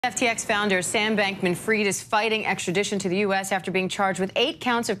FTX founder Sam Bankman-Fried is fighting extradition to the U.S. after being charged with 8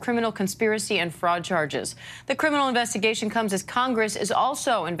 counts of criminal conspiracy and fraud charges. The criminal investigation comes as Congress is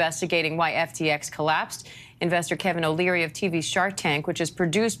also investigating why FTX collapsed. Investor Kevin O'Leary of TV's Shark Tank, which is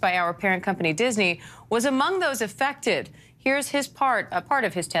produced by our parent company Disney, was among those affected. Here's a part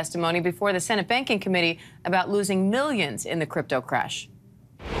of his testimony before the Senate Banking Committee about losing millions in the crypto crash.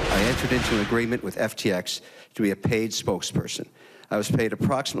 I entered into an agreement with FTX to be a paid spokesperson. I was paid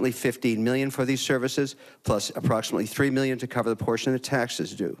approximately $15 million for these services, plus approximately $3 million to cover the portion of the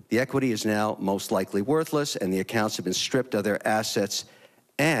taxes due. The equity is now most likely worthless, and the accounts have been stripped of their assets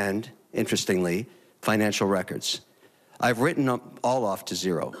and, interestingly, financial records. I've written all off to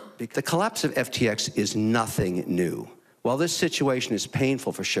zero. The collapse of FTX is nothing new. While this situation is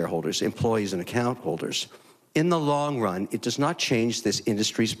painful for shareholders, employees, and account holders, in the long run, it does not change this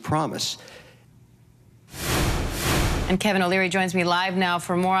industry's promise. And Kevin O'Leary joins me live now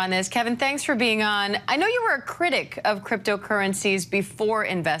for more on this. Kevin, thanks for being on. I know you were a critic of cryptocurrencies before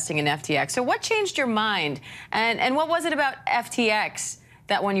investing in FTX. So what changed your mind? And what was it about FTX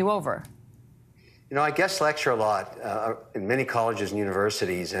that won you over? You know, I guest lecture a lot in many colleges and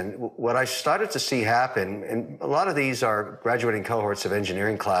universities, and what I started to see happen, and a lot of these are graduating cohorts of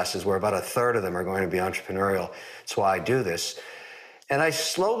engineering classes where about a third of them are going to be entrepreneurial. That's why I do this. And I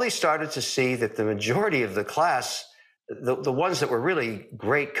slowly started to see that the majority of the class, the ones that were really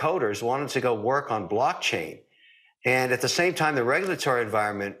great coders, wanted to go work on blockchain. And at the same time, the regulatory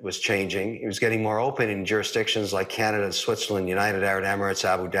environment was changing. It was getting more open in jurisdictions like Canada, Switzerland, United Arab Emirates,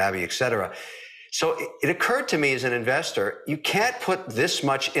 Abu Dhabi, et cetera. So it occurred to me as an investor, you can't put this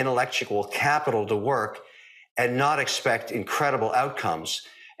much intellectual capital to work and not expect incredible outcomes.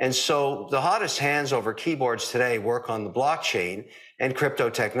 And so the hottest hands over keyboards today work on the blockchain and crypto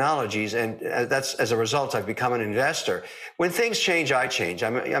technologies, and that's as a result I've become an investor. When things change, I change.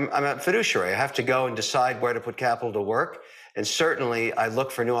 I'm a fiduciary. I have to go and decide where to put capital to work, and certainly I look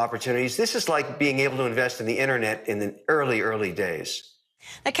for new opportunities. This is like being able to invest in the internet in the early days.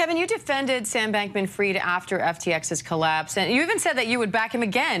 Now, Kevin, you defended Sam Bankman-Fried after FTX's collapse, and you even said that you would back him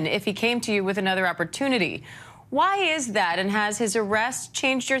again if he came to you with another opportunity. Why is that, and has his arrest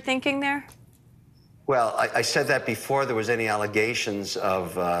changed your thinking there? Well, I said that before there was any allegations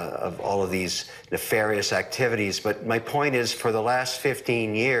of all of these nefarious activities, but my point is for the last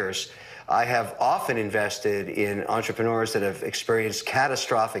 15 years, I have often invested in entrepreneurs that have experienced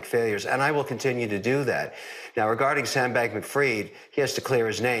catastrophic failures, and I will continue to do that. Now, regarding Sam Bankman-Fried, he has to clear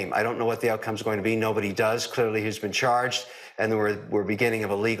his name. I don't know what the outcome is going to be. Nobody does. Clearly, he's been charged, and we're beginning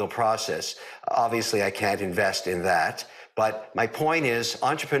of a legal process. Obviously, I can't invest in that. But my point is,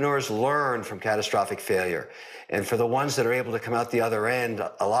 entrepreneurs learn from catastrophic failure. And for the ones that are able to come out the other end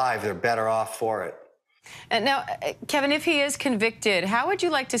alive, they're better off for it. And now, Kevin, if he is convicted, how would you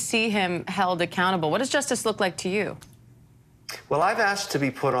like to see him held accountable? What does justice look like to you? Well, I've asked to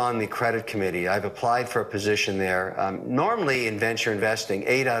be put on the credit committee. I've applied for a position there. Normally in venture investing,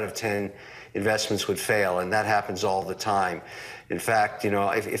 8 out of 10 investments would fail, and that happens all the time. In fact, you know,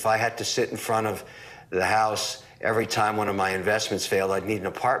 if I had to sit in front of the House every time one of my investments failed, I'd need an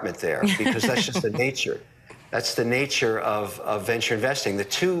apartment there, because that's just the nature. That's the nature of venture investing. The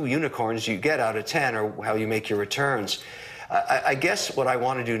 2 unicorns you get out of 10 are how you make your returns. I guess what I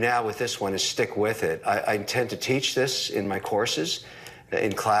want to do now with this one is stick with it. I intend to teach this in my courses,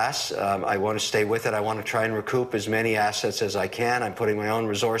 in class. I want to stay with it. I want to try and recoup as many assets as I can. I'm putting my own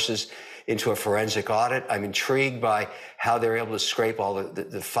resources into a forensic audit. I'm intrigued by how they're able to scrape all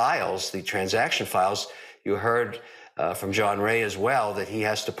the files, the transaction files. You heard from John Ray as well that he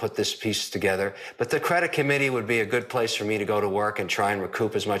has to put this piece together. But the credit committee would be a good place for me to go to work and try and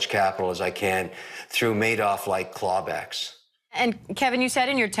recoup as much capital as I can through Madoff-like clawbacks. And Kevin, you said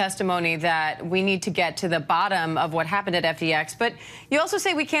in your testimony that we need to get to the bottom of what happened at FTX, but you also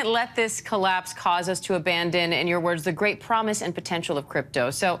say we can't let this collapse cause us to abandon, in your words, the great promise and potential of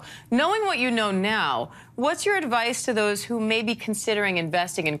crypto. So knowing what you know now, what's your advice to those who may be considering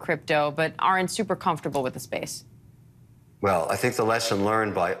investing in crypto but aren't super comfortable with the space? Well, I think the lesson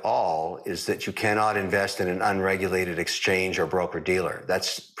learned by all is that you cannot invest in an unregulated exchange or broker-dealer.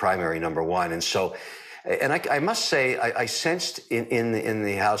 That's primary number one. And so, and I must say, I sensed in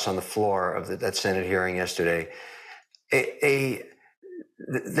the House on the floor of that Senate hearing yesterday,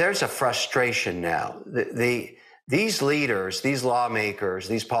 there's a frustration now. These leaders, these lawmakers,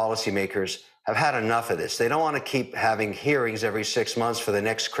 these policymakers have had enough of this. They don't want to keep having hearings every 6 months for the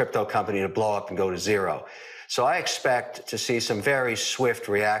next crypto company to blow up and go to zero. So I expect to see some very swift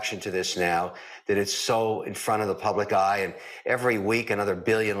reaction to this now that it's so in front of the public eye, and every week another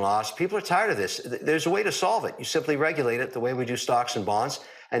billion lost. People are tired of this. There's a way to solve it. You simply regulate it the way we do stocks and bonds,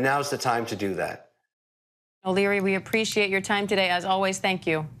 and now's the time to do that. O'Leary, we appreciate your time today. As always, thank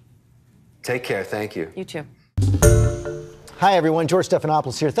you. Take care. Thank you. You too. Hi, everyone. George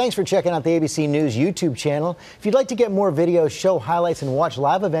Stephanopoulos here. Thanks for checking out the ABC News YouTube channel. If you'd like to get more videos, show highlights, and watch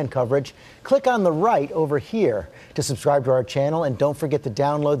live event coverage, click on the right over here to subscribe to our channel. And don't forget to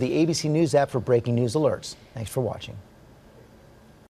download the ABC News app for breaking news alerts. Thanks for watching.